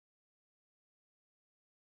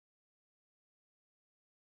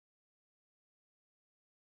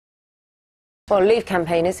Well, Leave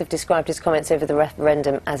campaigners have described his comments over the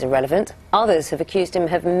referendum as irrelevant. Others have accused him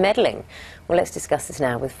of meddling. Well, let's discuss this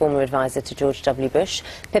now with former advisor to George W. Bush,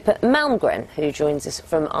 Pippa Malmgren, who joins us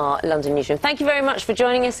from our London newsroom. Thank you very much for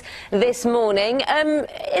joining us this morning.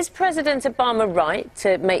 Is President Obama right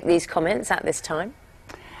to make these comments at this time?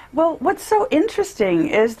 Well, what's so interesting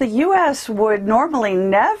is the U.S. would normally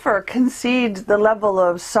never concede the level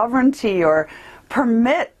of sovereignty or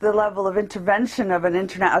permit the level of intervention of a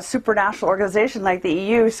supranational organization like the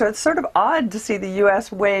EU, so it's sort of odd to see the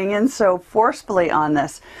U.S. weighing in so forcefully on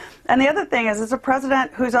this. And the other thing is, it's a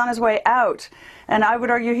president who's on his way out, and I would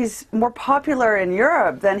argue he's more popular in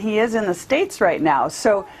Europe than he is in the States right now.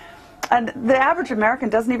 So, and the average American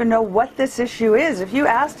doesn't even know what this issue is. If you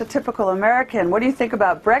asked a typical American, what do you think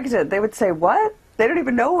about Brexit, they would say, what? They don't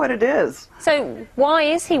even know what it is. So why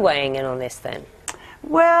is he weighing in on this then?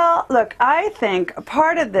 Well, look, I think a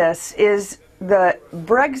part of this is the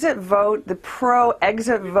Brexit vote, the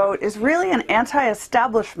pro-exit vote, is really an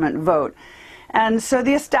anti-establishment vote. And so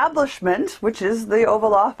the establishment, which is the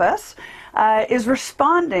Oval Office, is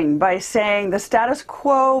responding by saying the status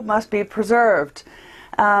quo must be preserved.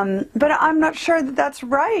 But I'm not sure that that's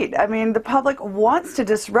right. I mean, the public wants to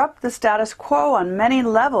disrupt the status quo on many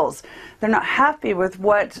levels. They're not happy with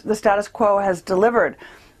what the status quo has delivered.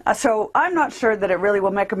 So I'm not sure that it really will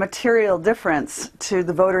make a material difference to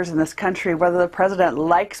the voters in this country whether the president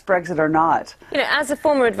likes Brexit or not. You know, as a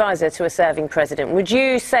former advisor to a serving president, would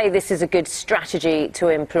you say this is a good strategy to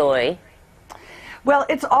employ? Well,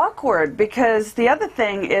 it's awkward because the other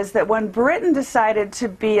thing is that when Britain decided to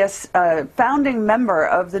be a founding member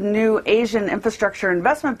of the new Asian Infrastructure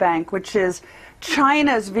Investment Bank, which is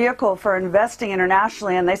China's vehicle for investing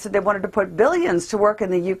internationally, and they said they wanted to put billions to work in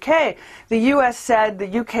the UK. The US said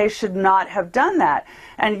the UK should not have done that.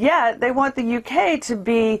 And yet they want the UK to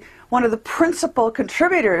be one of the principal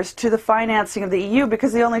contributors to the financing of the EU,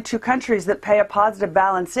 because the only two countries that pay a positive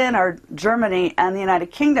balance in are Germany and the United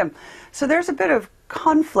Kingdom. So there's a bit of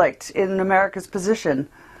conflict in America's position.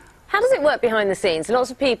 How does it work behind the scenes?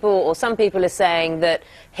 Lots of people, or some people, are saying that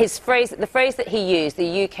the phrase that he used,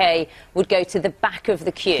 the UK would go to the back of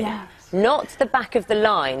the queue, yes, not the back of the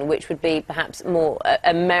line, which would be perhaps more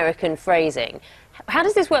American phrasing. How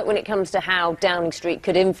does this work when it comes to how Downing Street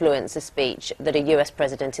could influence a speech that a US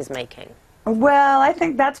president is making? Well, I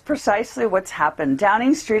think that's precisely what's happened.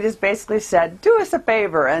 Downing Street has basically said, do us a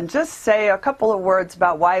favor and just say a couple of words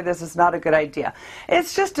about why this is not a good idea.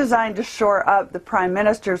 It's just designed to shore up the Prime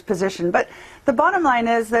Minister's position. But the bottom line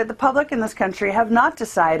is that the public in this country have not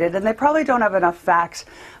decided, and they probably don't have enough facts.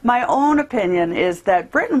 My own opinion is that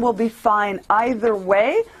Britain will be fine either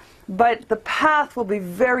way, but the path will be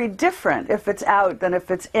very different if it's out than if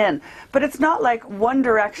it's in. But it's not like one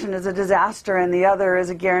direction is a disaster and the other is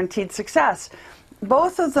a guaranteed success.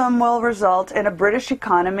 Both of them will result in a British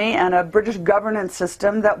economy and a British governance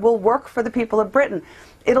system that will work for the people of Britain.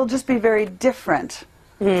 It'll just be very different.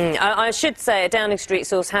 I should say a Downing Street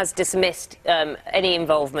source has dismissed any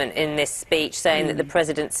involvement in this speech, saying that the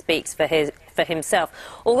president speaks for himself.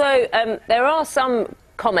 Although there are some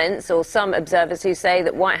comments or some observers who say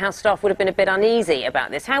that White House staff would have been a bit uneasy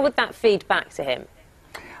about this. How would that feed back to him?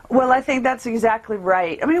 Well, I think that's exactly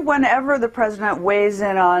right. I mean, whenever the president weighs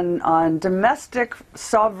in on domestic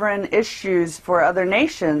sovereign issues for other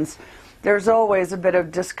nations, there's always a bit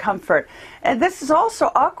of discomfort. And this is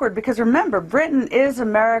also awkward because, remember, Britain is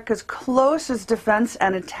America's closest defense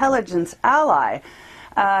and intelligence ally.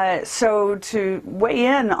 So to weigh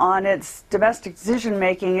in on its domestic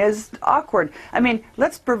decision-making is awkward. I mean,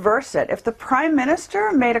 let's reverse it. If the Prime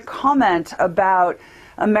Minister made a comment about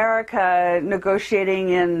America negotiating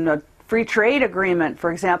in a free trade agreement,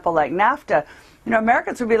 for example, like NAFTA, you know,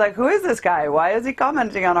 Americans would be like, who is this guy? Why is he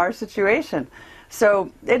commenting on our situation?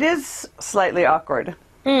 So it is slightly awkward.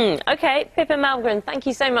 OK, Pippa Malmgren, thank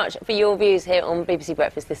you so much for your views here on BBC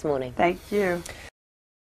Breakfast this morning. Thank you.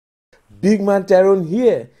 Big Man Tyrone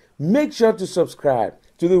here. Make sure to subscribe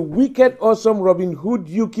to the wicked awesome Robin Hood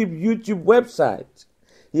UKIP YouTube website.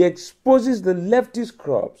 He exposes the leftist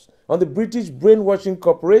crops on the British brainwashing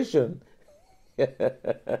corporation.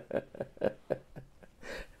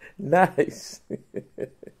 Nice.